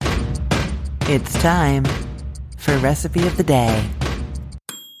It's time for Recipe of the Day.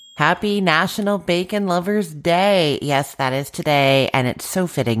 Happy National Bacon Lovers Day. Yes, that is today, and it's so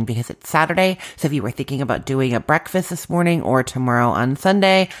fitting because it's Saturday. So if you were thinking about doing a breakfast this morning or tomorrow on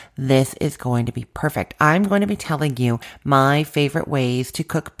Sunday, this is going to be perfect. I'm going to be telling you my favorite ways to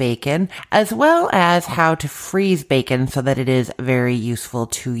cook bacon, as well as how to freeze bacon so that it is very useful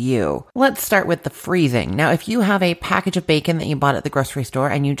to you. Let's start with the freezing. Now, if you have a package of bacon that you bought at the grocery store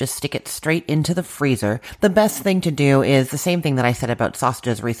and you just stick it straight into the freezer, the best thing to do is the same thing that I said about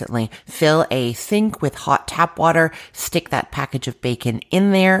sausages recently. Fill a sink with hot tap water, stick that package of bacon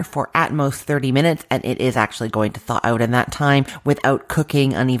in there for at most 30 minutes, and it is actually going to thaw out in that time without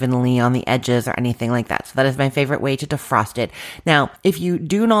cooking unevenly on the edges or anything like that. So that is my favorite way to defrost it. Now, if you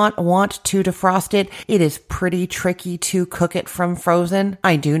do not want to defrost it, it is pretty tricky to cook it from frozen.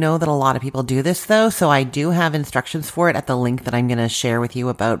 I do know that a lot of people do this though, so I do have instructions for it at the link that I'm going to share with you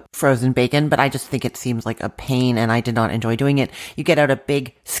about frozen bacon, but I just think it seems like a pain and I did not enjoy doing it. You get out a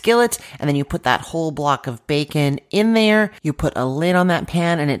big skillet and then you put that whole block of bacon in there. You put a lid on that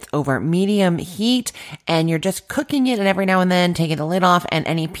pan and it's over medium heat and you're just cooking it, and every now and then taking the lid off, and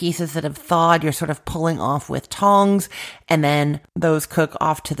any pieces that have thawed you're sort of pulling off with tongs, and then those cook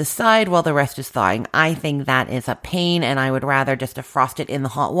off to the side while the rest is thawing. I think that is a pain and I would rather just defrost it in the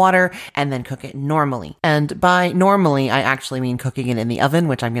hot water and then cook it normally. And by normally, I actually mean cooking it in the oven,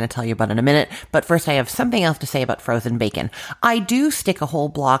 which I'm going to tell you about in a minute. But first, I have something else to say about frozen bacon. I do stick a whole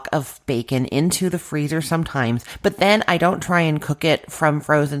block of bacon into the freezer sometimes, but then I don't try and cook it from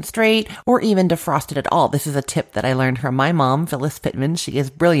frozen straight or even defrost it at all. This is a tip that I learned from my mom, Phyllis Pittman. She is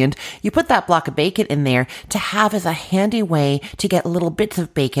brilliant. You put that block of bacon in there to have as a handy way to get little bits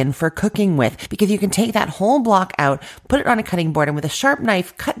of bacon for cooking with, because you can take that whole block out, put it on a cutting board, and with a sharp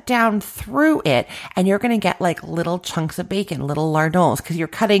knife, cut down through it, and you're going to get like little chunks of bacon, little lardons, because you're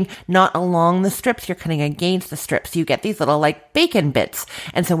cutting not along the strips, you're cutting against the strips. So you get these little like bacon bits.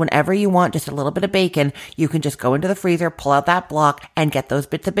 And so whenever you want just a little bit of bacon, you can just go into the freezer, pull out that block, and get those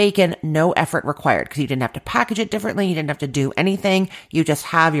bits of bacon. No effort required, because you didn't have to package it differently. You didn't have to do anything. You just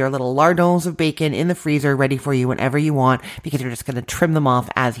have your little lardons of bacon in the freezer ready for you whenever you want, because you're just going to trim them off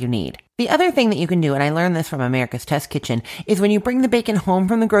as you need. The other thing that you can do, and I learned this from America's Test Kitchen, is when you bring the bacon home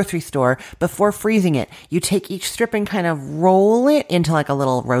from the grocery store, before freezing it, you take each strip and kind of roll it into like a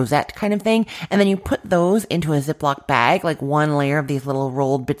little rosette kind of thing, and then you put those into a Ziploc bag, like one layer of these little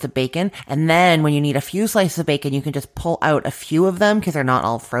rolled bits of bacon, and then when you need a few slices of bacon, you can just pull out a few of them because they're not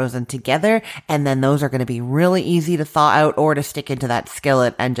all frozen together, and then those are going to be really easy to thaw out or to stick into that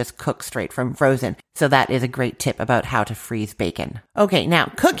skillet and just cook straight from frozen. So that is a great tip about how to freeze bacon. Okay,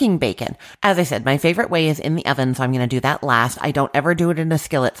 now cooking bacon. As I said, my favorite way is in the oven, so I'm going to do that last. I don't ever do it in a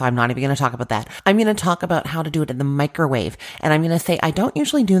skillet, so I'm not even going to talk about that. I'm going to talk about how to do it in the microwave. And I'm going to say I don't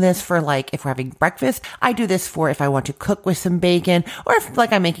usually do this for like if we're having breakfast. I do this for if I want to cook with some bacon, or if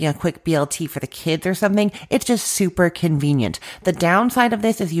like I'm making a quick BLT for the kids or something. It's just super convenient. The downside of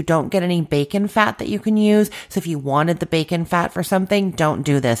this is you don't get any bacon fat that you can use. So if you wanted the bacon fat for something, don't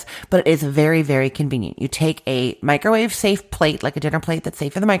do this. But it is very, very convenient. You take a microwave safe plate, like a dinner plate that's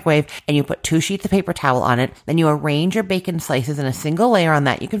safe for the microwave, and you put 2 sheets of paper towel on it. Then you arrange your bacon slices in a single layer on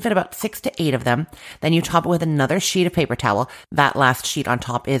that. You can fit about 6 to 8 of them. Then you top it with another sheet of paper towel. That last sheet on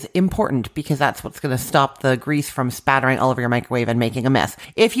top is important because that's what's going to stop the grease from spattering all over your microwave and making a mess.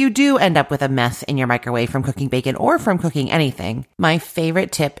 If you do end up with a mess in your microwave from cooking bacon or from cooking anything, my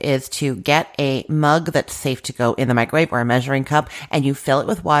favorite tip is to get a mug that's safe to go in the microwave, or a measuring cup, and you fill it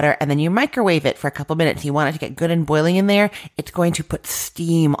with water, and then you microwave it for a couple minutes. You want it to get good and boiling in there. It's going to put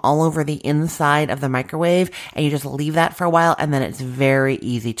steam all over the inside of the microwave, and you just leave that for a while, and then it's very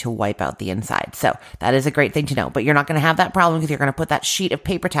easy to wipe out the inside. So that is a great thing to know, but you're not going to have that problem because you're going to put that sheet of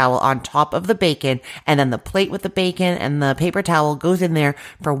paper towel on top of the bacon, and then the plate with the bacon and the paper towel goes in there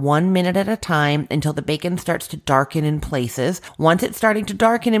for 1 minute at a time until the bacon starts to darken in places. Once it's starting to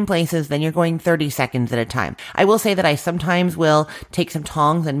darken in places, then you're going 30 seconds at a time. I will say that I sometimes will take some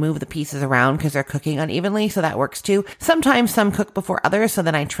tongs and move the pieces around because they're cooking unevenly, so that works too. Sometimes some cook before others, so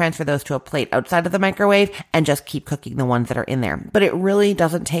then I transfer those to a plate outside of the microwave and just keep cooking the ones that are in there. But it really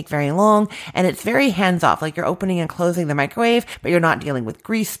doesn't take very long, and it's very hands-off. Like you're opening and closing the microwave, but you're not dealing with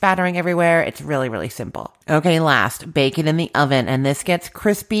grease spattering everywhere. It's really, really simple. Okay, last, bacon in the oven, and this gets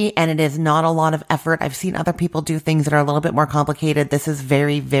crispy, and it is not a lot of effort. I've seen other people do things that are a little bit more complicated. This is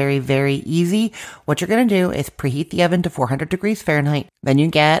very, very, very easy. What you're going to do is preheat the oven to 400 degrees Fahrenheit. Then you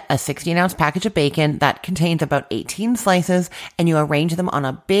get a 16-ounce package of bacon that contains about 18 slices, and you arrange them on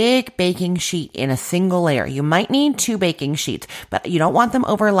a big baking sheet in a single layer. You might need 2 baking sheets, but you don't want them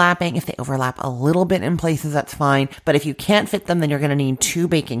overlapping. If they overlap a little bit in places, that's fine. But if you can't fit them, then you're going to need 2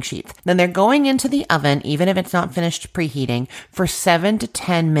 baking sheets. Then they're going into the oven, even if it's not finished preheating, for 7 to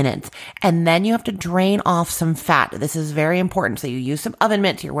 10 minutes. And then you have to drain off some fat. This is very important. So you use some oven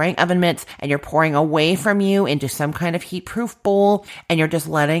mitts, you're wearing oven mitts, and you're pouring away from you into some kind of heat-proof bowl, and you're just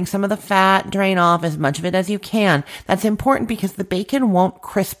letting some of the fat drain off, as much of it as you can. That's important because the bacon won't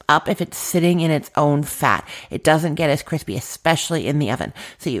crisp up if it's sitting in its own fat. It doesn't get as crispy, especially in the oven.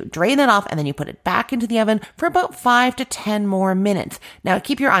 So you drain that off and then you put it back into the oven for about 5 to 10 more minutes. Now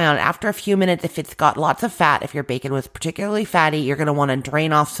keep your eye on it. After a few minutes, if it's got lots of fat, if your bacon was particularly fatty, you're going to want to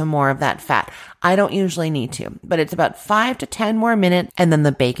drain off some more of that fat. I don't usually need to, but it's about 5 to 10 more minutes and then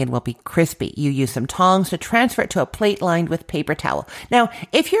the bacon will be crispy. You use some tongs to transfer it to a plate lined with paper towel. Now,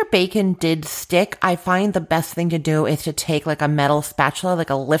 if your bacon did stick, I find the best thing to do is to take like a metal spatula,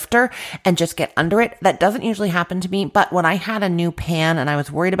 like a lifter, and just get under it. That doesn't usually happen to me, but when I had a new pan and I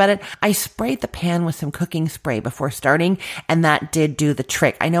was worried about it, I sprayed the pan with some cooking spray before starting, and that did do the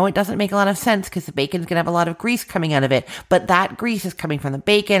trick. I know it doesn't make a lot of sense because the bacon's going to have a lot of grease coming out of it, but that grease is coming from the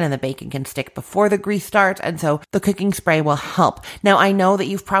bacon and the bacon can stick before the grease starts, and so the cooking spray will help. Now, I know that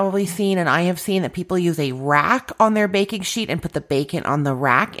you've probably seen, and I have seen, that people use a rack on their baking sheet and put the bacon on the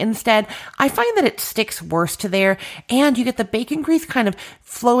rack instead. I find that it sticks worse to there, and you get the bacon grease kind of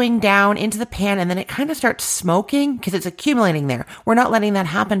flowing down into the pan, and then it kind of starts smoking because it's accumulating there. We're not letting that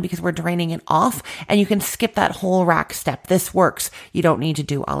happen because we're draining it off, and you can skip that whole rack step. This works. You don't need to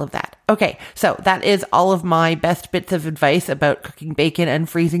do all of that. Okay, so that is all of my best bits of advice about cooking bacon and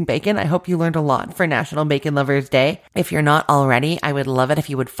freezing bacon. I hope you learned a lot for National Bacon Lovers Day. If you're not already, I would love it if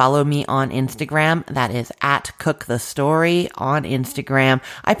you would follow me on Instagram. That is at Cook the Story on Instagram.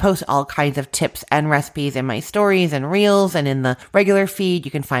 I post all kinds of tips and recipes in my stories and reels, and in the regular feed,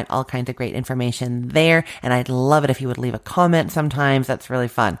 you can find all kinds of great information there. And I'd love it if you would leave a comment sometimes. That's really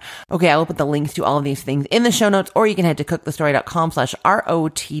fun. Okay, I will put the links to all of these things in the show notes, or you can head to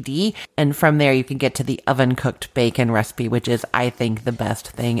cookthestory.com/ROTD. And from there, you can get to the oven cooked bacon recipe, which is, I think, the best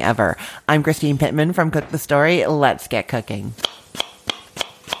thing ever. I'm Christine Pittman from Cook the Story. Let's get cooking.